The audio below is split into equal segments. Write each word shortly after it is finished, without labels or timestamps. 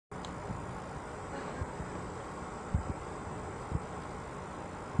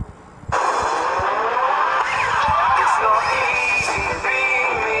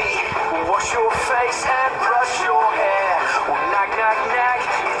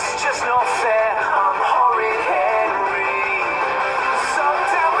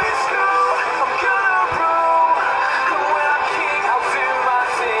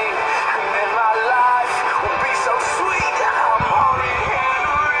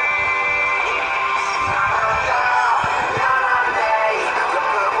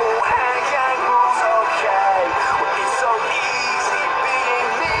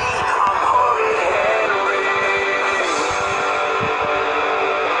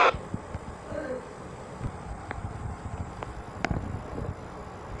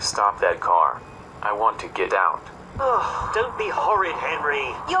stop that car. I want to get out. Oh, don't be horrid, Henry.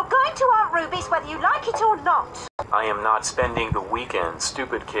 You're going to Aunt Ruby's whether you like it or not. I am not spending the weekend,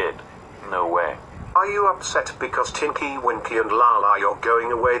 stupid kid. No way. Are you upset because Tinky, Winky and Lala you're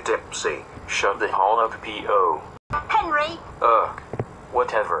going away, Dipsy? Shut the hell up, P.O. Henry! Ugh.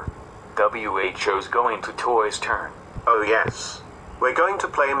 Whatever. WHO's going to Toy's turn. Oh yes. We're going to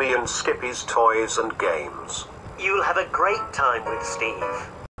play me and Skippy's toys and games. You'll have a great time with Steve.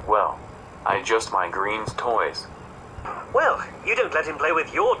 Well, I just my Green's toys. Well, you don't let him play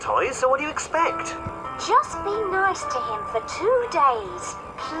with your toys, so what do you expect? Just be nice to him for 2 days,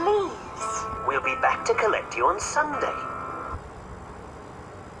 please. We'll be back to collect you on Sunday.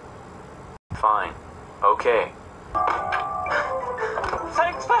 Fine. Okay.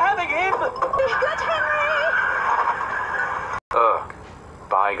 Thanks for having him! Be good, Henry! Ugh.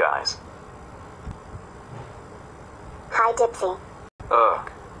 Bye, guys. Hi, Dipsy.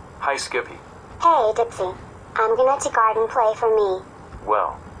 Ugh. Hi, Skippy. Hey, Dipsy. I'm gonna to garden play for me.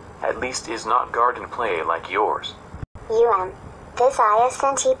 Well, at least is not garden play like yours. This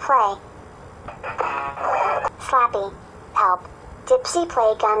ISNT play. Slappy. Help. Dipsy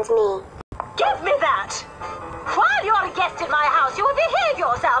play guns me. Give me that! While you're a guest in my house, you will behave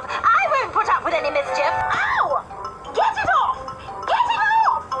yourself. I won't put up with any mischief. Ow! Get it off! Get it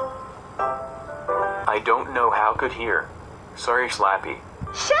off! I don't know how could hear. Sorry, Slappy.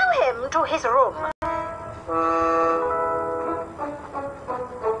 Show him to his room.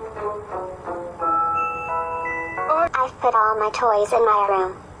 I've put all my toys in my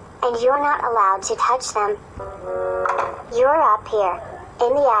room, and you're not allowed to touch them. You're up here,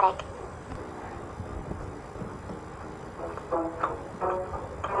 in the attic.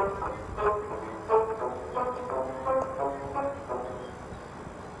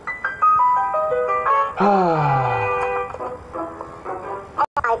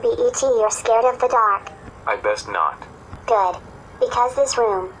 I be E.T. You're scared of the dark. I best not. Good, because this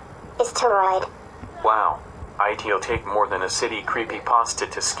room is toroid. Wow. It'll take more than a city creepypasta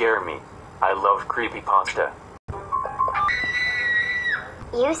to scare me. I love creepypasta.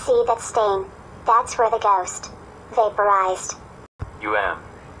 You see that stain? That's where the ghost vaporized.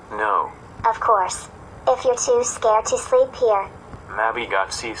 No. Of course. If you're too scared to sleep here, Mabby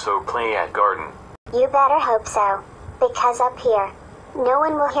got see so play at garden. you better hope so. Because up here, no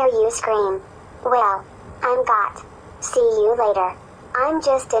one will hear you scream. Well, I'm got. See you later. I'm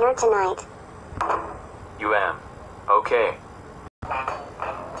just dinner tonight. Okay.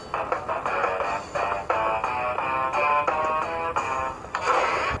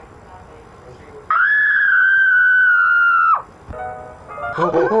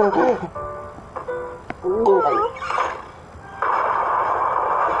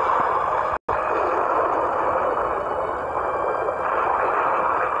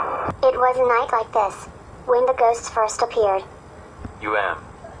 It was a night like this, when the ghosts first appeared.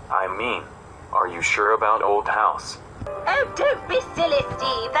 Are you sure about old house? Oh, don't be silly,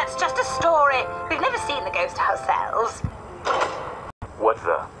 Steve. That's just a story. We've never seen the ghost ourselves. What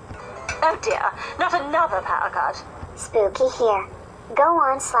the? Oh dear, not another power cut. Spooky here. Go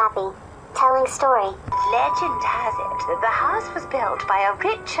on, Slappy. Telling story. Legend has it that the house was built by a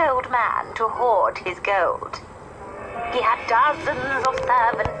rich old man to hoard his gold. He had dozens of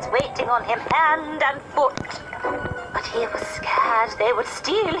servants waiting on him hand and foot. But he was scared they would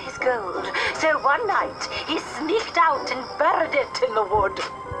steal his gold, so one night he sneaked out and buried it in the wood.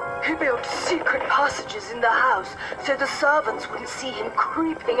 He built secret passages in the house so the servants wouldn't see him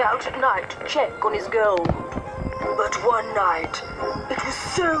creeping out at night to check on his gold. But one night, it was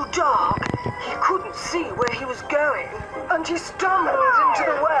so dark he couldn't see where he was going, and he stumbled into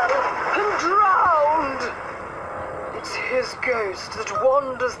the well and drowned. It's his ghost that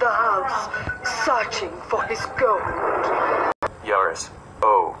wanders the house, searching for his gold. Yaris.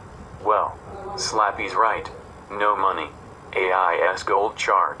 Oh. Well, Slappy's right. No money. AIS gold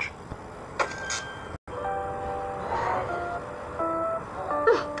charge.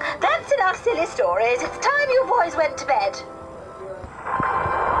 That's enough silly stories. It's time you boys went to bed.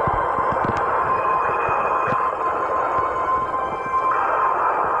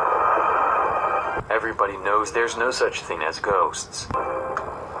 Everybody knows there's no such thing as ghosts.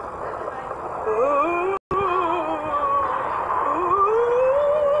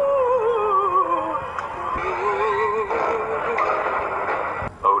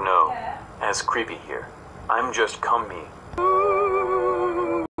 Oh no, as creepy here. I'm just me.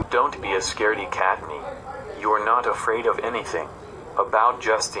 Don't be a scaredy cat me. You're not afraid of anything. About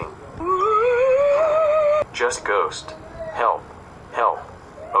Justin. Just ghost. Help. Help.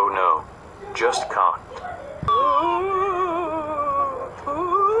 Oh no. Just cocked.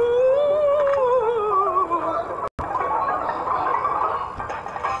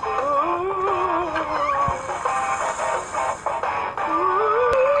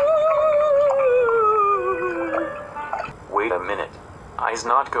 I's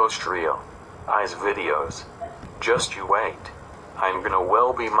not ghost real. I's videos. Just you wait. I'm gonna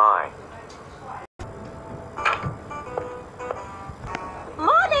well be mine.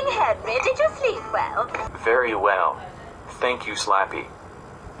 Morning, Henry. Did you sleep well? Very well. Thank you, Slappy.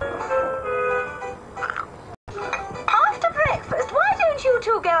 After breakfast, why don't you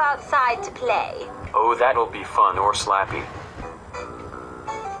two go outside to play? Oh, that'll be fun, or Slappy.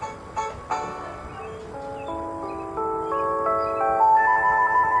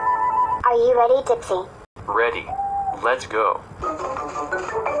 Are you ready, Dipsy? Ready. Let's go.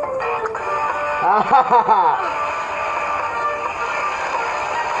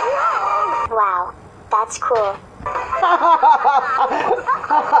 Wow, that's cool.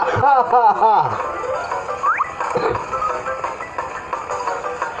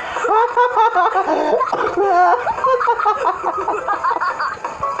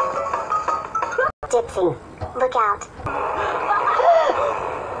 Dipsy, look out.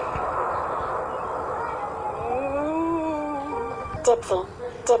 Dipsy,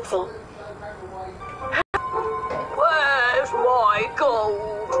 Dipsy. Where's my gold?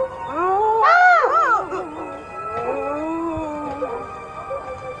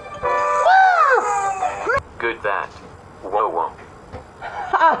 Good that. Whoa, whoa.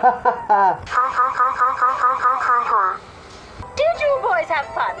 Ha ha ha ha ha ha ha ha. Did you boys have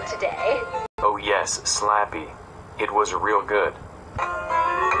fun today? Oh yes, Slappy. It was real good.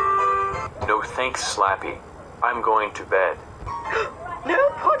 No thanks, Slappy. I'm going to bed. No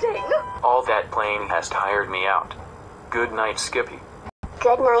pudding? All that playing has tired me out. Good night, Skippy.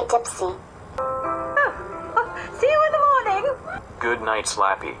 Good night, Dipsy. See you in the morning. Good night,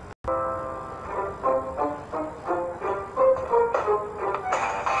 Slappy.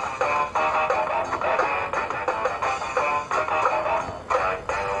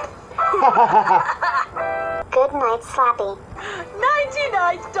 Good night, Slappy.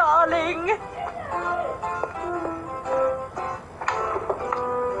 Nighty-night, darling.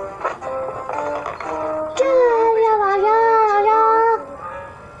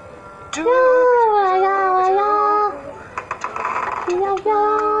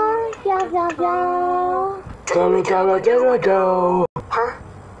 Huh?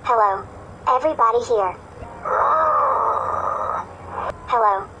 Hello. Everybody here.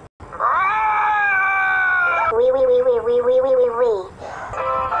 Hello. Wee.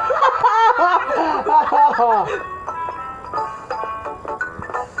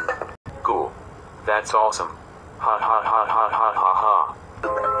 Cool. That's awesome. Ha ha ha ha ha ha ha.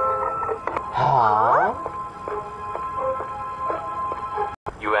 Huh?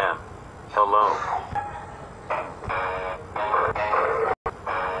 You am. Hello.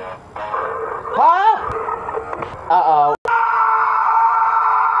 Huh? Uh-oh.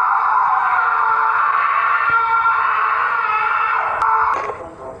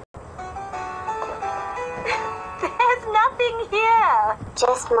 There's nothing here.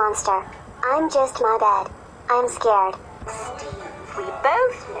 Just monster. I'm just my bed. I'm scared. Steve, we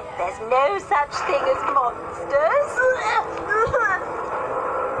both know there's no such thing as monsters.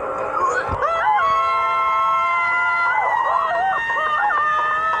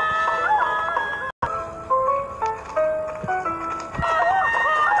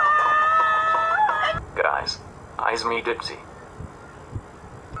 Guys, I's me Dipsy.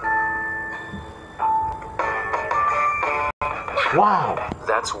 Wow.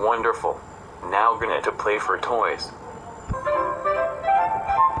 That's wonderful. Now gonna to play for toys.